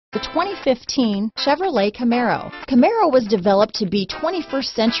The 2015 Chevrolet Camaro. Camaro was developed to be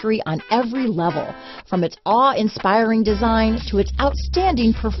 21st century on every level, from its awe-inspiring design to its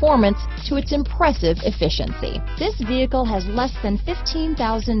outstanding performance to its impressive efficiency. This vehicle has less than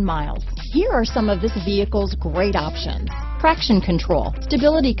 15,000 miles. Here are some of this vehicle's great options: traction control,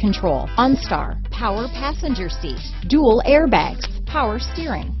 stability control, OnStar, power passenger seat, dual airbags, power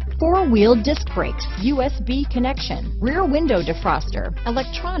steering, four-wheel disc brakes, USB connection, rear window defroster,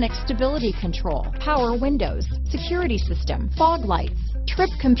 electronic stability control, power windows, security system, fog lights, trip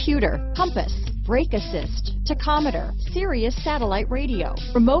computer, compass, brake assist, tachometer, Sirius satellite radio,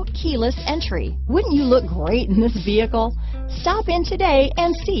 remote keyless entry. Wouldn't you look great in this vehicle? Stop in today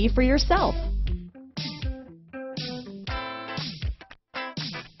and see for yourself.